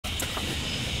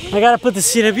I gotta put the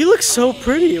seat up. You look so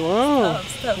pretty. Wow.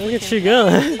 Stop Look at you go.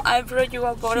 I brought you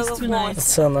a bottle of wine. That's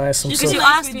so nice. Because you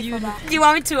asked me for that. Do you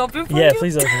want me to open for you? Yeah,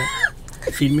 please open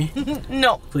it. Feed me.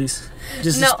 No. Please.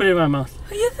 Just put it in my mouth.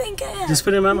 Who do you think I am? Just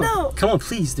put it in my mouth. No. Come on,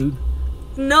 please, dude.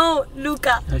 No,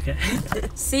 Luca. Okay.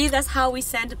 See, that's how we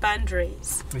set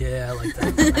boundaries. Yeah, I like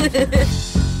that.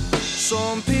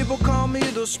 Some people call me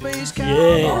the space cat.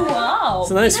 Yeah. Oh, wow.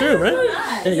 It's a nice room,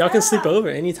 right? Yeah, y'all can sleep over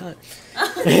anytime.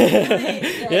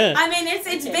 Yeah. I mean, it's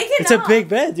big enough. It's a big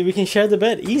bed, dude. We can share the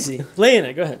bed. Easy. Lay in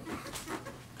it. Go ahead.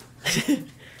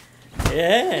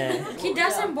 Yeah. He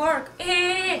doesn't bark.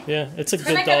 Yeah, it's a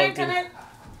good Can dog, I? dude.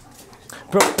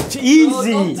 Bro,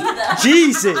 easy.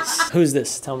 Jesus. Who's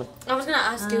this? Tell me. I was gonna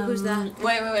ask you who's that.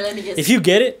 Wait, let me guess. If you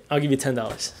get it, I'll give you $10.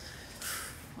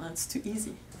 Well, it's too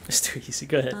easy. It's too easy.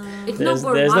 Go ahead. It's There's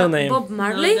not no name. Bob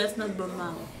Marley? No, that's not Bob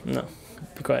Marley. No.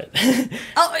 Be quiet.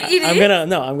 Oh, it is?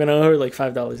 I'm gonna owe her like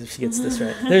 $5 if she gets this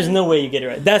right. There's no way you get it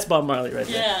right. That's Bob Marley right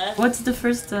there. Yeah. What's the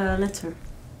first letter?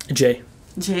 J.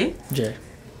 J? J.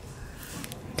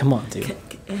 Come on, dude.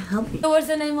 Help me. What's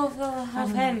the name of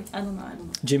him? I don't know.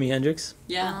 Jimi Hendrix?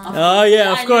 Yeah. Oh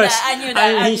yeah, of course. I knew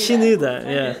that. She knew that.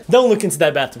 Yeah. Don't look into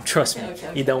that bathroom. Trust me.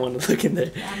 Okay. You don't want to look in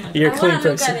there. You're a I clean wanna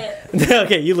look person. at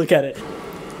Okay, you look at it.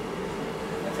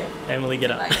 Okay. Emily,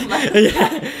 get up.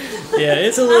 Yeah,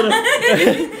 it's a little.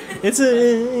 It's a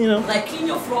Like clean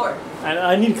your floor.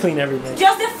 I need to clean everything.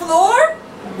 Just the floor?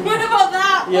 What about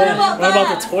that? Yeah. What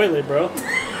about the toilet, bro?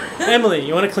 Emily,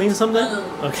 you want to clean something?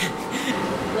 Okay.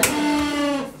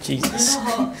 Jesus.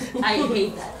 I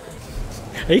hate that.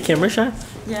 Are you camera shy?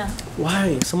 Yeah.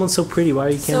 Why? Someone's so pretty. Why are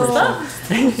you camera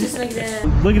shy? Just like that.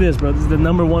 Look at this, bro. This is the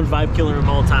 #1 vibe killer of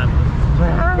all time.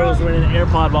 Bro's wearing an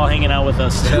AirPod while hanging out with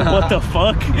us. What the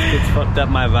fuck? It's fucked up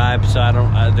my vibe, so I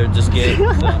don't. They're just gay.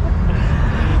 So.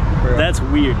 That's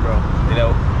weird, bro. You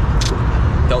know,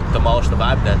 don't demolish the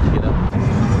vibe then. You know.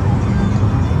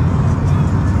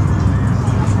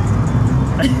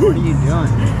 What are you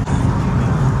doing?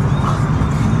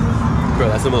 Bro,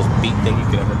 that's the most beat thing you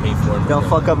could ever pay for. Don't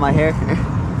fuck up my hair.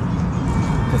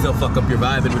 Because they'll fuck up your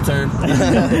vibe in return.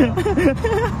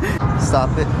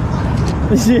 Stop it.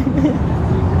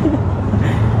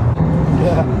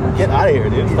 Yeah. Get out of here,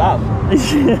 dude. Stop.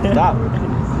 Stop.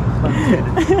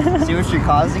 See what you're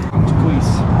causing? Please.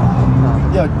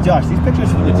 Yo, Josh, these pictures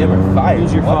from the gym are fire.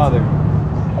 Who's your father?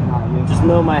 Just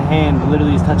know my hand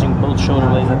literally is touching both shoulder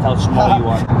blades. That's how small you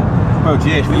are. Bro,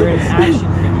 GH, You're in action.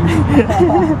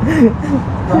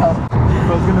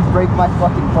 Bro's gonna break my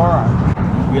fucking forearm.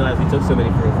 realize we took so many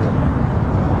for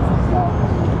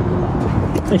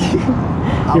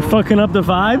You're fucking up the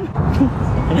vibe?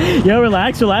 Yo,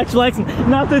 relax.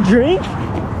 Not the drink.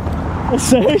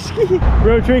 Seriously?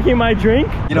 Bro, drinking my drink?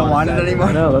 You don't want it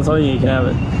anymore? No, that's all you can have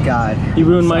it. God. You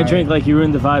ruined my drink like you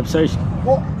ruined the vibe. Seriously.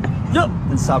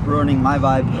 Then stop ruining my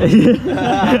vibe.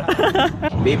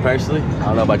 Me personally, I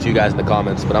don't know about you guys in the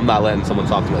comments, but I'm not letting someone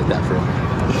talk to me like that for real.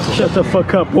 Shut the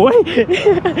fuck up, boy.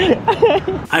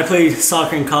 I played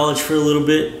soccer in college for a little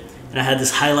bit, and I had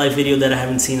this highlight video that I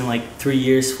haven't seen in like 3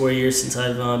 years, 4 years since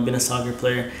I've been a soccer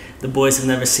player. The boys have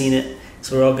never seen it,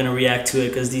 so we're all gonna react to it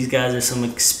because these guys are some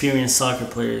experienced soccer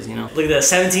players, you know. Look at that,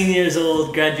 17 years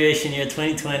old, graduation year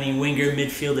 2020, winger,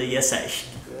 midfielder, yes I.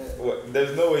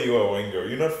 There's no way you are a winger.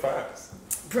 You're not fast.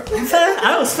 Bro, I'm fast.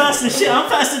 I was fast as shit. I'm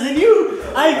faster than you.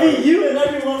 I beat you and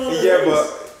everyone else. Yeah,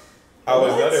 but I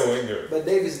was not a winger. But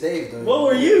Dave is Dave, though. What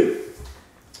were you?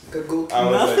 Good goalkeeper. I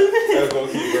was like a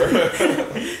goalkeeper.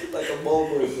 Like a ball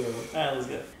boy, bro. Alright, let's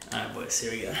go. Alright, boys,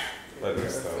 here we go. Let me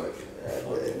start.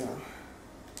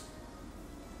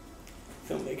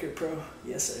 Filmmaker pro.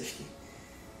 Yes, Ashki.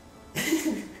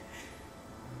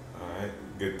 Alright,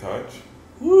 good touch.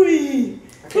 Whee!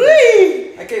 I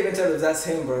can't even tell if that's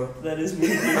him, bro. That is me.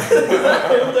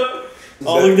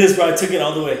 Oh, look at this, bro. I took it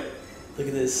all the way. Look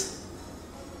at this.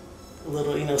 A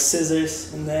little, you know,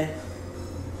 scissors in there.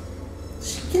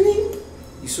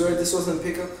 You swear this wasn't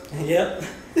pickup? Yep.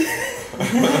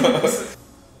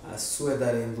 I swear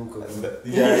that ain't Luca, bro.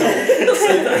 Yeah,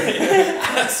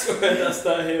 I swear that's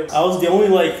not him. I was the only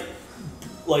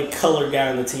like color guy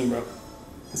on the team, bro,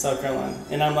 in South Carolina,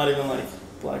 and I'm not even like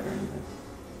black or anything.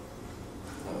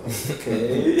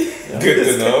 Okay. Yeah. good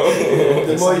to know.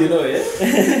 The more you know,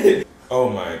 yeah? Oh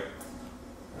my.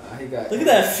 He got Look at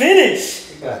that finish.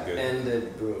 He got good.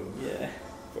 ended, bro. Yeah.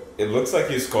 It looks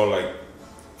like you scored like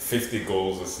 50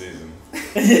 goals a season.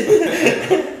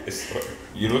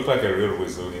 You look like a real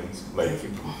Brazilian, like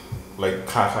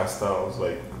Kaká styles,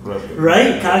 like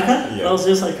Right, Kaká? Yeah. That was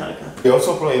just like Kaká. We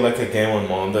also play like a game on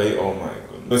Monday. Oh my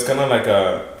goodness! It's kind of like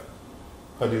a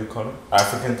How do you call it?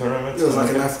 African tournament? It was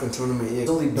like an African tournament. Yeah, there's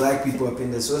only black people up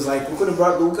in there, so it's like we could have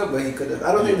brought Luca, but he could have.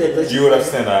 I don't think they let You would have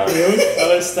stand out. I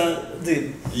would stand,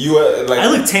 dude. You were like. I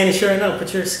look tannish right now.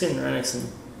 Put your skin right next to me.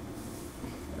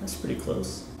 That's pretty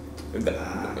close.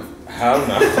 Hell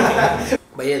no.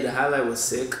 But yeah, the highlight was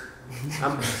sick.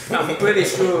 I'm pretty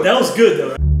sure. That was good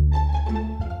though.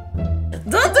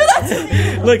 Don't do that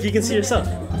to me! Look, you can see yourself.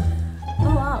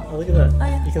 Oh wow. Oh, look at that. Oh,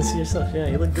 yeah. You can see yourself. Yeah,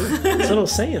 you look good. That's what I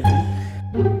was saying, dude.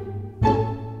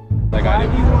 Like, Why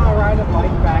do you want to ride a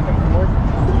bike back and forth?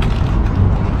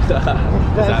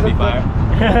 does that be fire?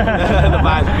 The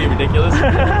vibes would be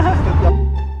ridiculous.